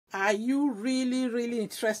Are you really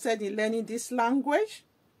interested in learning this language?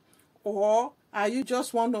 Or are you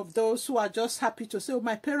just one of those who are just happy to say, oh,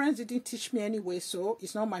 my parents didn't teach me anyway, so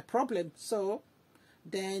it's not my problem. So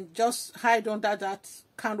then just hide under that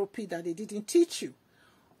canopy that they didn't teach you.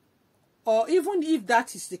 Or even if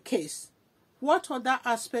that is the case, what other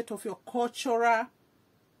aspect of your cultural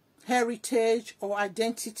heritage or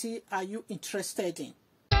identity are you interested in?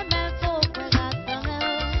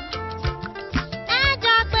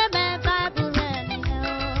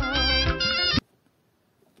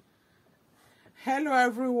 Hello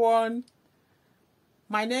everyone,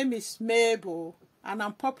 my name is Mabel and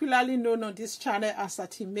I'm popularly known on this channel as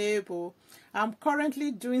Mabel. I'm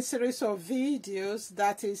currently doing a series of videos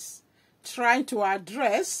that is trying to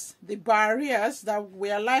address the barriers that we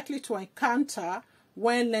are likely to encounter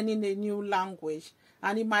when learning a new language.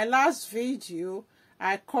 And in my last video,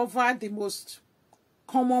 I covered the most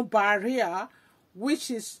common barrier, which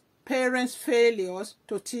is parents' failures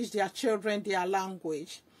to teach their children their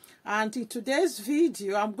language. And in today's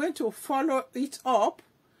video, I'm going to follow it up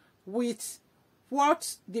with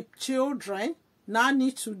what the children now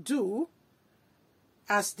need to do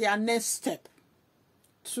as their next step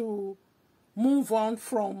to move on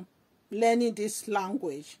from learning this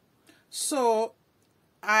language. So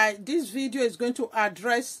this video is going to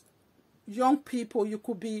address young people. You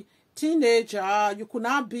could be teenager, you could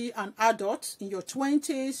now be an adult in your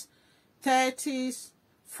 20s, 30s,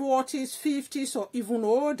 40s, 50s, or even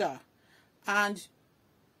older, and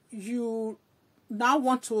you now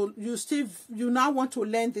want to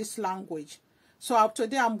learn this language. So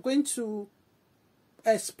today I'm going to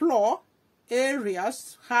explore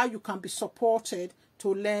areas how you can be supported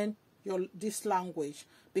to learn this language,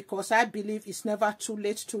 because I believe it's never too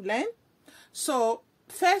late to learn. So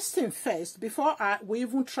first thing first, before we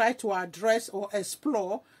even try to address or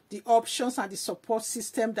explore the options and the support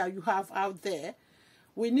system that you have out there,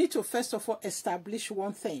 we need to first of all establish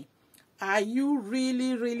one thing. Are you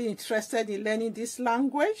really interested in learning this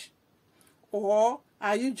language? Or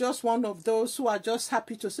are you just one of those who are just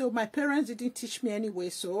happy to say, oh, my parents didn't teach me anyway,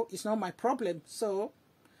 so it's not my problem. So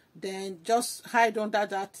then just hide under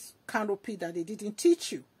that canopy that they didn't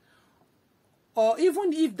teach you. Or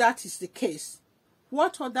even if that is the case,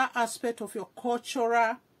 what other aspect of your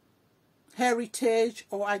cultural heritage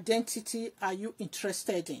or identity are you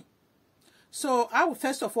interested in? So I will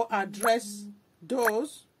first of all address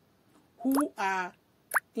those who are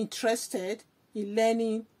interested in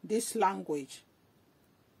learning this language.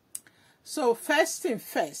 So first thing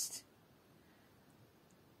first,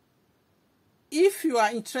 if you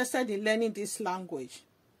are interested in learning this language,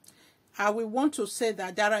 I will want to say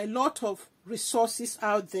that there are a lot of resources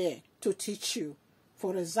out there to teach you.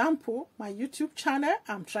 For example, my YouTube channel,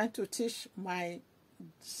 I'm trying to teach my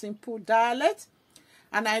simple dialect.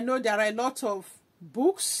 And I know there are a lot of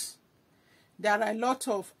books, there are a lot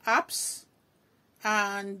of apps,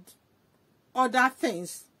 and other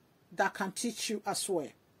things that can teach you as well.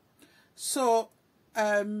 So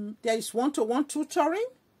there is one-to-one tutoring.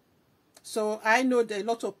 So I know there are a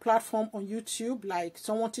lot of platforms on YouTube, like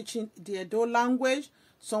someone teaching the Edo language,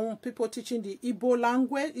 some people teaching the Igbo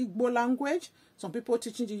language, some people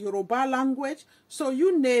teaching the Yoruba language. So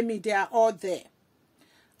you name it, they are all there.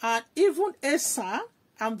 And even Esan,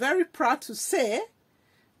 I'm very proud to say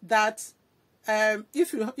that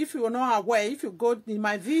if you are not aware, if you go in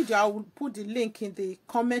my video, I will put the link in the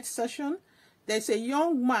comment section. There's a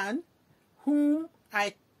young man whom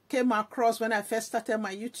I came across when I first started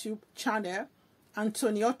my YouTube channel,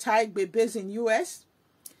 Antonio Taigbe, based in US.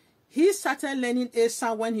 He started learning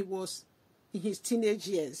Esan when he was in his teenage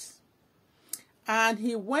years. And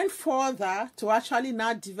he went further to actually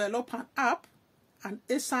now develop an app, an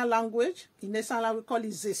Esan language. In Esan language, we call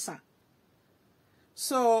it Esan.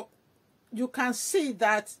 So you can see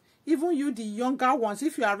that even you, the younger ones,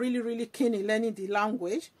 if you are really keen in learning the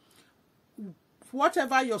language,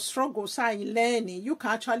 whatever your struggles are in learning, you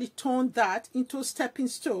can actually turn that into a stepping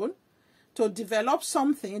stone to develop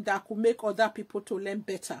something that could make other people to learn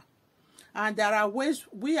better. And there are ways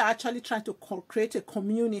we are actually trying to create a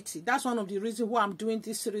community. That's one of the reasons why I'm doing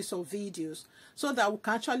this series of videos, so that we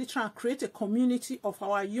can actually try and create a community of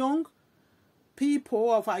our young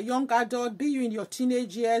people, of our young adults, be you in your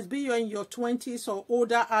teenage years, be you in your 20s or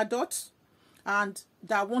older adults, and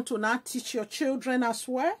that want to now teach your children as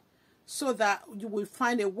well, so that you will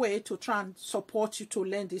find a way to try and support you to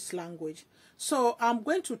learn this language. So I'm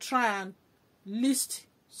going to try and list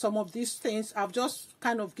some of these things. I've just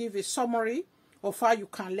kind of give a summary of how you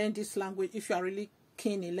can learn this language if you are really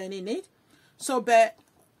keen in learning it. So, but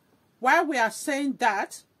while we are saying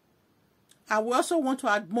that, I will also want to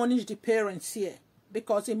admonish the parents here.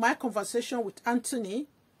 because in my conversation with Anthony,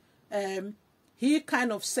 he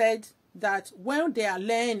kind of said that when they are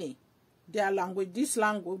learning their language,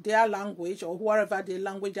 their language, or whatever the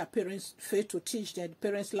language their parents fail to teach their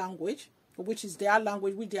parents' language, which is their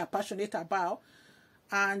language, which they are passionate about,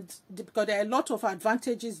 and because there are a lot of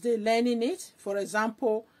advantages they learning it. For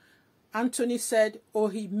example, Anthony said, oh,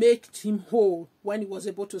 he made him whole when he was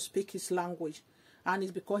able to speak his language. And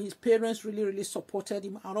it's because his parents really, really supported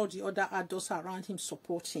him, and all the other adults around him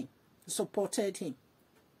supported him.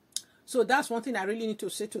 So that's one thing I really need to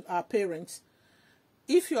say to our parents.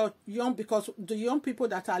 If you're young, because the young people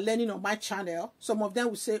that are learning on my channel, some of them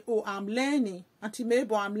will say, oh, I'm learning, Auntie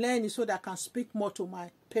Mabel, I'm learning so that I can speak more to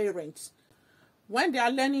my parents. When they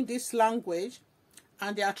are learning this language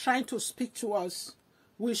and they are trying to speak to us,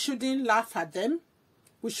 we shouldn't laugh at them.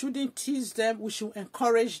 We shouldn't tease them. We should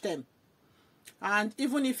encourage them. And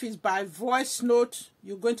even if it's by voice note,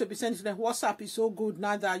 you're going to be sending to them, WhatsApp is so good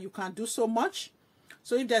now that you can do so much.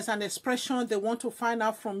 So if there's an expression they want to find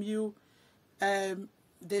out from you,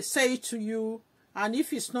 they say it to you. And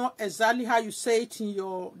if it's not exactly how you say it in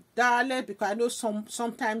your dialect, because I know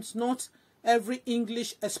sometimes not every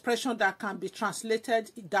English expression that can be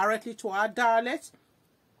translated directly to our dialect,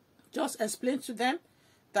 just explain to them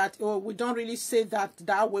that, oh, we don't really say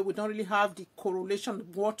that way. We don't really have the correlation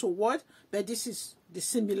word to word, but this is the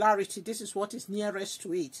similarity. This is what is nearest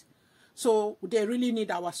to it. So they really need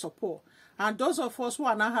our support. And those of us who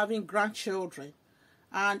are now having grandchildren,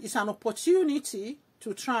 and it's an opportunity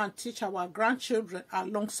to try and teach our grandchildren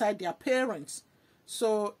alongside their parents.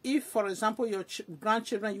 So if, for example, your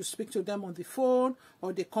grandchildren, you speak to them on the phone,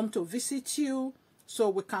 or they come to visit you, so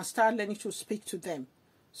we can start learning to speak to them.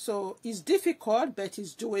 So it's difficult, but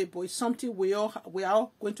it's doable. It's something we are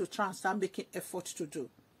going to try and start making effort to do.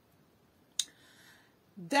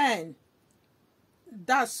 Then,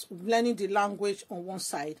 that's learning the language on one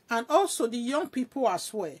side. And also the young people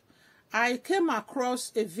as well. I came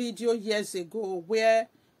across a video years ago where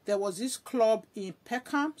there was this club in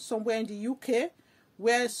Peckham, somewhere in the UK,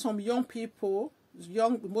 where some young people,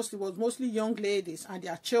 mostly young ladies and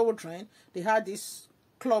their children, they had this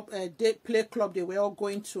club, play club they were all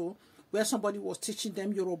going to, where somebody was teaching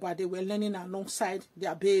them Yoruba. They were learning alongside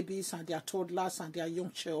their babies and their toddlers and their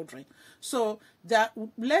young children. So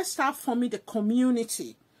let's start forming the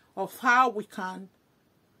community of how we can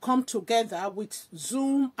come together with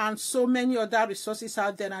Zoom and so many other resources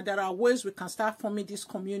out there. And there are ways we can start forming this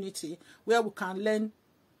community where we can learn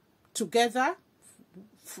together,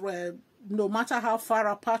 no matter how far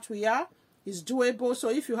apart we are. It's doable. So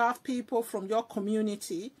if you have people from your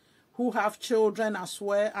community who have children as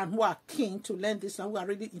well and who are keen to learn this and who are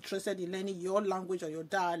really interested in learning your language or your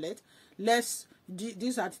dialect,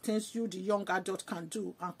 these are the things you, the young adult, can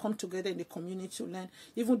do and come together in the community to learn.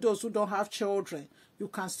 Even those who don't have children, you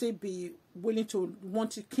can still be willing to,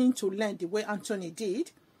 keen to learn the way Anthony did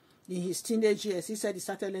in his teenage years. He said he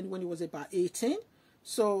started learning when he was about 18.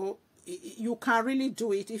 So you can really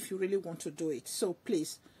do it if you really want to do it. So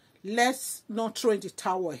please, let's not throw in the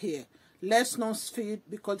towel here. Let's not feel,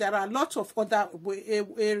 because there are a lot of other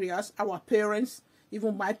areas our parents,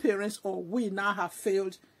 even my parents, or we now have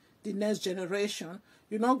failed the next generation.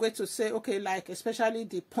 You're not going to say, okay, like especially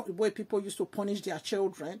the way people used to punish their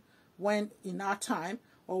children when in our time,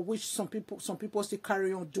 or which some people still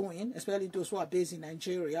carry on doing, especially those who are based in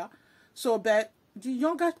Nigeria. So, but the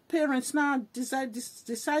younger parents now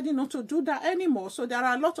deciding not to do that anymore. So there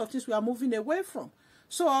are a lot of things we are moving away from.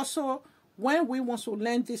 So also, when we want to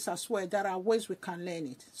learn this as well, there are ways we can learn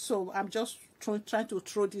it. So I'm just trying to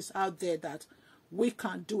throw this out there that we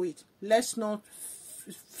can do it. Let's not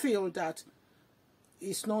feel that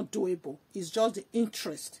it's not doable. It's just the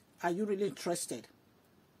interest. Are you really interested?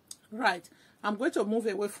 Right. I'm going to move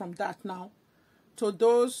away from that now to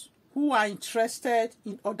those who are interested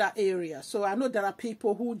in other areas. So I know there are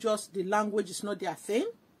people who just, the language is not their thing.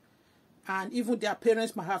 And even their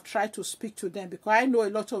parents might have tried to speak to them, because I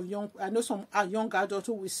know some young adults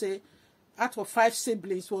who will say, out of 5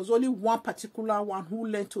 siblings, was only one particular one who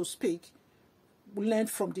learned to speak, learned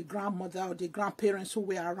from the grandmother or the grandparents who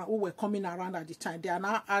were coming around at the time. They are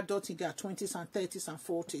now adults in their 20s and 30s and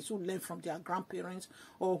 40s who learned from their grandparents,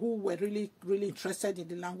 or who were really, really interested in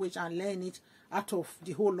the language and learn it out of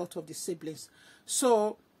the whole lot of the siblings.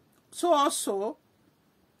 So also,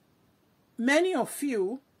 many of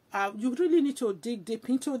you, you really need to dig deep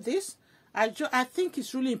into this. I think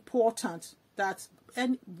it's really important that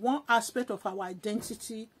one aspect of our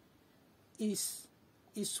identity is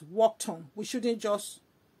worked on. We shouldn't just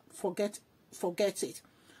forget it.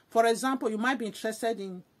 For example, you might be interested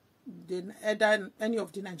in either any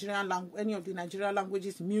of the Nigerian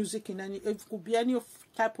languages, music in any, it could be any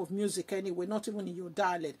type of music anyway, not even in your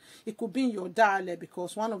dialect. It could be in your dialect,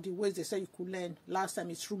 because one of the ways they say you could learn last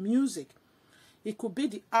time is through music. It could be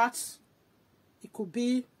the arts, it could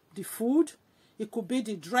be the food, it could be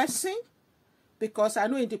the dressing, because I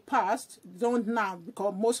know in the past, don't now,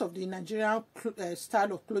 because most of the Nigerian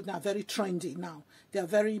style of clothing are very trendy now. They are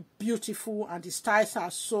very beautiful, and the styles are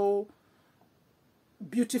so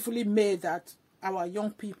beautifully made that our young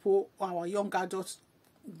people or our young adults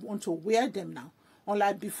want to wear them now.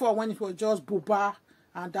 Unlike before, when it was just buba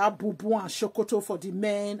and that bubu and shokoto for the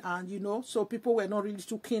men, and you know, so people were not really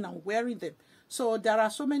too keen on wearing them. So there are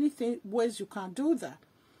so many ways you can do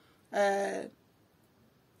that.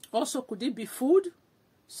 Also, could it be food?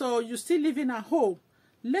 So you still living at home,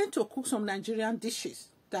 learn to cook some Nigerian dishes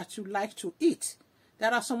that you like to eat.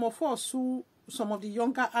 There are some of us who, some of the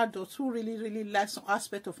younger adults who really like some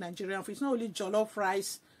aspect of Nigerian food. It's not only jollof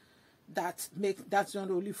rice that's the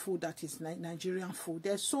only food that is Nigerian food.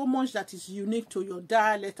 There's so much that is unique to your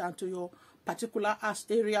dialect and to your particular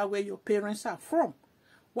area where your parents are from.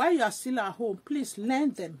 While you are still at home, please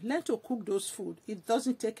learn them. Learn to cook those food. It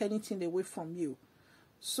doesn't take anything away from you.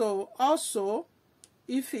 So also,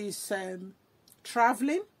 if it's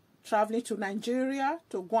traveling to Nigeria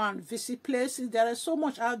to go and visit places, there is so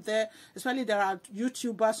much out there. Especially there are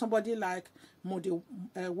YouTubers, somebody like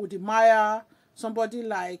Woody Maya, somebody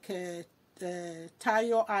like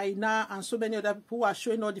Tayo Aina, and so many other people who are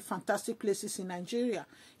showing all the fantastic places in Nigeria.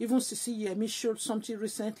 Even Sisi Yemi showed something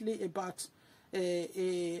recently about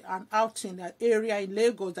an outing, an area in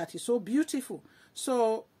Lagos that is so beautiful.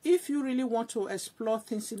 So if you really want to explore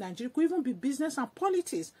things in Nigeria, it could even be business and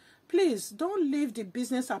politics. Please don't leave the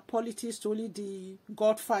business and politics to only the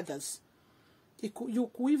godfathers. You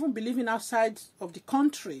could even be living outside of the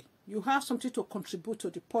country. You have something to contribute to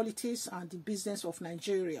the politics and the business of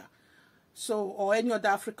Nigeria, so, or any other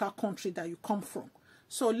African country that you come from.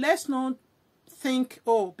 So let's not think,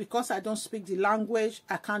 oh, because I don't speak the language,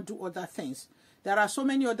 I can't do other things. There are so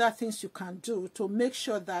many other things you can do to make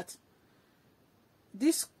sure that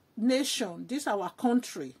this nation, this our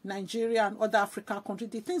country, Nigeria and other African countries,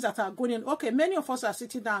 the things that are going on. Okay, many of us are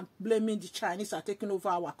sitting down blaming the Chinese are taking over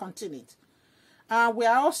our continent. We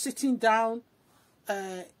are all sitting down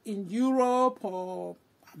in Europe or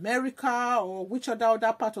America or which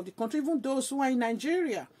other part of the country, even those who are in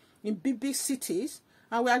Nigeria, in big cities,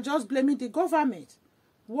 and we are just blaming the government.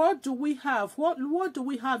 What do we have? What do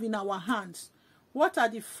we have in our hands? What are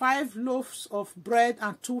the 5 loaves of bread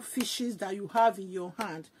and 2 fishes that you have in your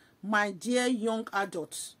hand, my dear young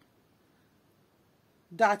adults,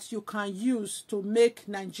 that you can use to make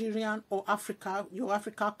Nigerian or Africa, your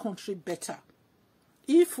Africa country better?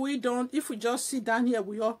 If we just sit down here,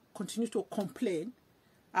 we all continue to complain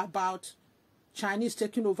about Chinese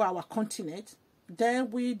taking over our continent,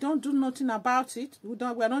 then we don't do nothing about it.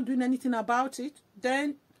 We're not doing anything about it.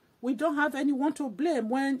 Then we don't have anyone to blame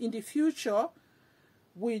when in the future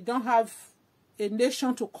we don't have a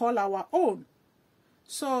nation to call our own.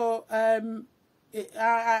 So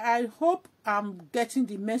I hope I'm getting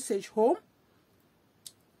the message home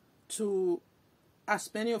to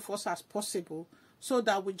as many of us as possible, so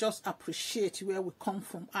that we just appreciate where we come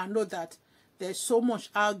from and know that there's so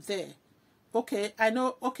much out there. Okay, I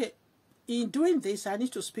know, okay, in doing this, I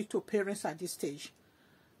need to speak to parents at this stage.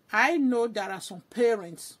 I know there are some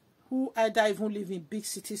parents who either even live in big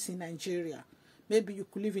cities in Nigeria. Maybe you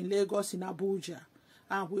could live in Lagos, in Abuja,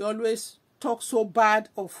 and we always talk so bad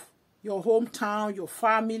of your hometown, your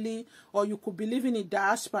family, or you could be living in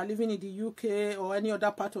diaspora, living in the UK or any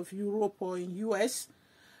other part of Europe or in US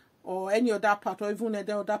or any other part, or even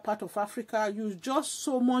any other part of Africa. You just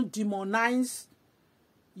so much demonize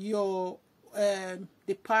your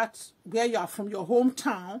the part where you are from, your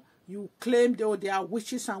hometown. You claim they are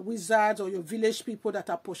witches and wizards, or your village people that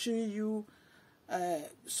are pursuing you.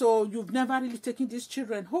 So you've never really taken these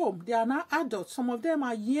children home. They are now adults. Some of them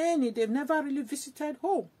are yearning. They've never really visited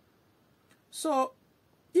home. So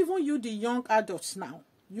even you, the young adults now,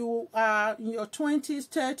 you are in your 20s,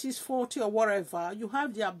 30s, 40 or whatever, you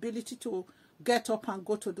have the ability to get up and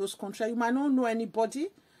go to those countries. You might not know anybody,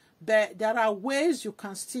 but there are ways you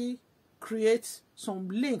can still create some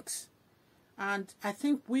links. And I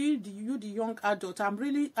think you, the young adult, I'm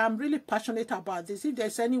really passionate about this. If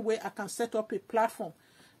there's any way I can set up a platform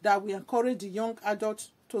that will encourage the young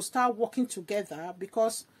adults to start working together,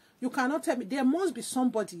 because you cannot tell me, there must be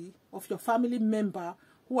somebody of your family member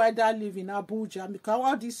who either live in Abuja, because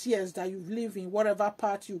all these years that you've lived in whatever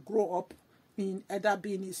part you grow up in, either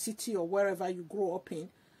being in a city or wherever you grow up in,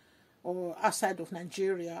 or outside of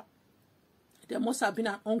Nigeria, There must have been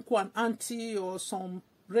an uncle and auntie or some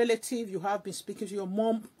relative you have been speaking to. Your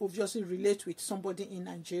mom obviously relate with somebody in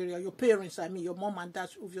Nigeria. Your parents, I mean, your mom and dad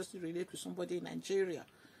obviously relate with somebody in Nigeria.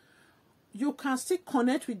 You can still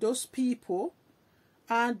connect with those people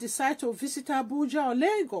and decide to visit Abuja or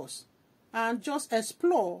Lagos and just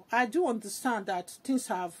explore. I do understand that things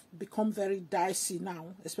have become very dicey now,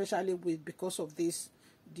 especially because of this,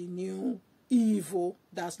 the new evil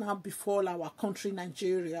that's now befall our country,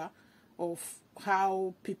 Nigeria, of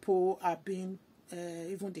how people are being,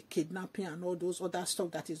 even the kidnapping and all those other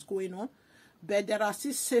stuff that is going on. But there are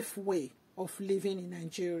still safe way of living in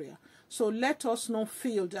Nigeria. So let us not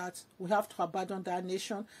feel that we have to abandon that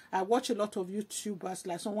nation. I watch a lot of YouTubers,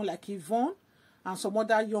 like someone like Yvonne and some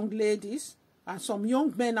other young ladies and some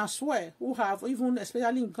young men as well, who have, even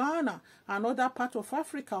especially in Ghana and other parts of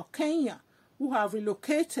Africa or Kenya, who have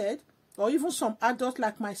relocated, or even some adults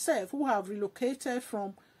like myself who have relocated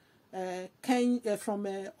from Kenya, from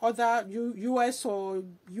other US or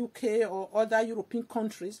UK or other European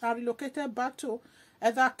countries, and relocated back to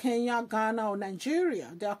either Kenya, Ghana, or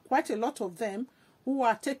Nigeria. There are quite a lot of them who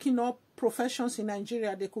are taking up professions in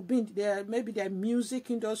Nigeria. They could be in maybe their music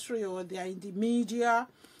industry, or they are in the media,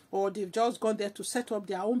 or they've just gone there to set up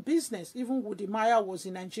their own business. Even Woody Maya was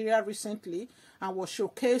in Nigeria recently and was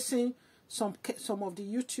showcasing some of the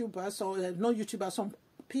YouTubers, or not YouTubers, some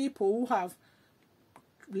people who have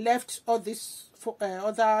left all this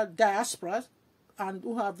other diasporas and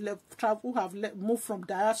who have moved from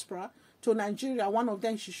diaspora to Nigeria. One of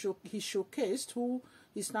them he showcased, who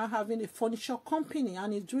is now having a furniture company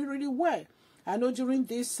and is doing really well. I know during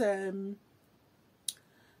this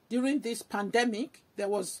pandemic, there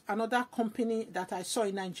was another company that I saw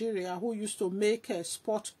in Nigeria who used to make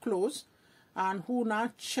sport clothes, and who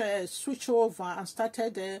now switch over and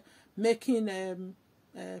started making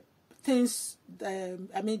things,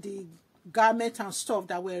 I mean the garments and stuff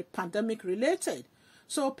that were pandemic related.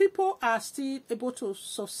 So people are still able to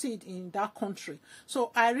succeed in that country.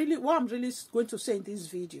 So what I'm really going to say in this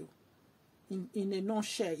video, in a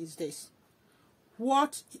nutshell, is this: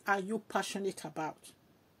 what are you passionate about?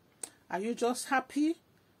 Are you just happy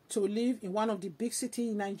to live in one of the big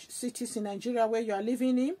cities in Nigeria where you are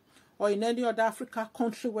living in, or in any other Africa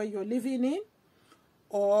country where you're living in,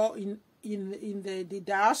 or in the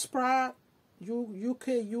diaspora, UK,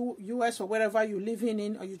 US, or wherever you're living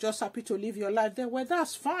in, or you're just happy to live your life there? Well,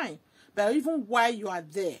 that's fine. But even while you are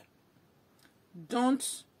there,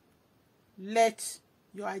 don't let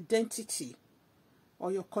your identity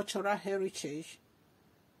or your cultural heritage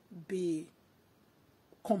be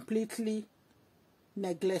completely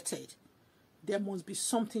neglected. There must be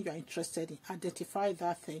something you're interested in. Identify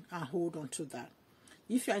that thing and hold on to that.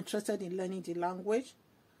 If you're interested in learning the language,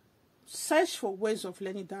 search for ways of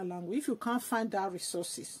learning that language. If you can't find that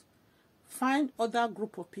resources, find other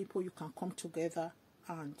group of people you can come together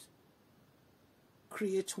and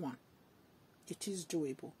create one. It is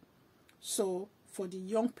doable. So for the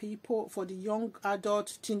young people, for the young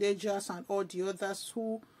adults, teenagers, and all the others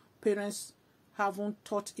who parents haven't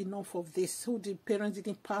taught enough of this, who the parents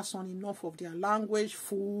didn't pass on enough of their language,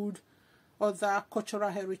 food, other cultural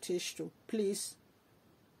heritage to, please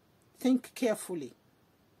think carefully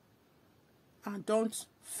and don't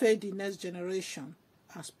fail the next generation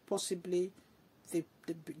as possibly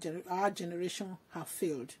our generation have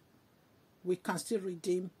failed. We can still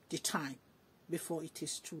redeem the time before it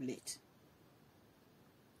is too late.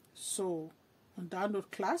 So on that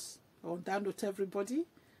note, class, on that note, everybody,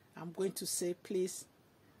 I'm going to say, please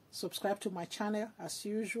subscribe to my channel as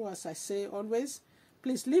usual. As I say always,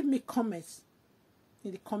 please leave me comments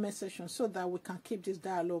in the comment section so that we can keep this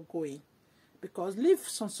dialogue going. Because leave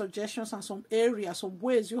some suggestions and some areas, some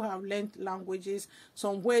ways you have learned languages,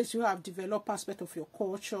 some ways you have developed aspect of your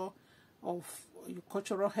culture, of your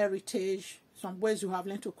cultural heritage, some ways you have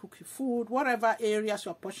learned to cook your food, whatever areas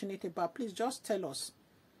you are passionate about, please just tell us.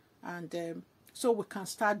 And so we can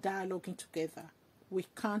start dialoguing together. We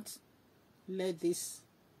can't let this,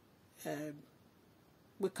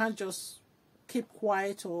 we can't just keep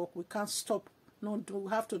quiet, or we can't stop. No, we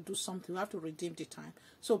have to do something. We have to redeem the time.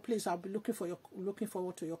 So please, I'll be looking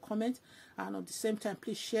forward to your comment. And at the same time,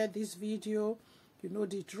 please share this video. You know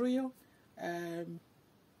the drill.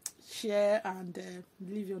 Share and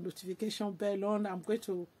leave your notification bell on. I'm going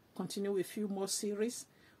to continue with a few more series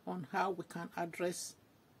on how we can address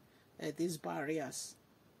these barriers.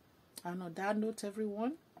 And on that note,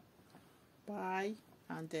 everyone, bye.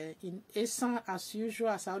 And in Esan, as usual,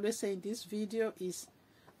 as I always say in this video, is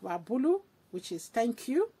Wabulu, which is thank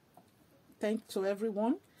you. Thank to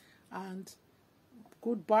everyone. And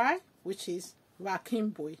goodbye, which is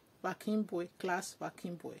Wakimboy. Wakimboy, class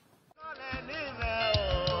Wakimboy.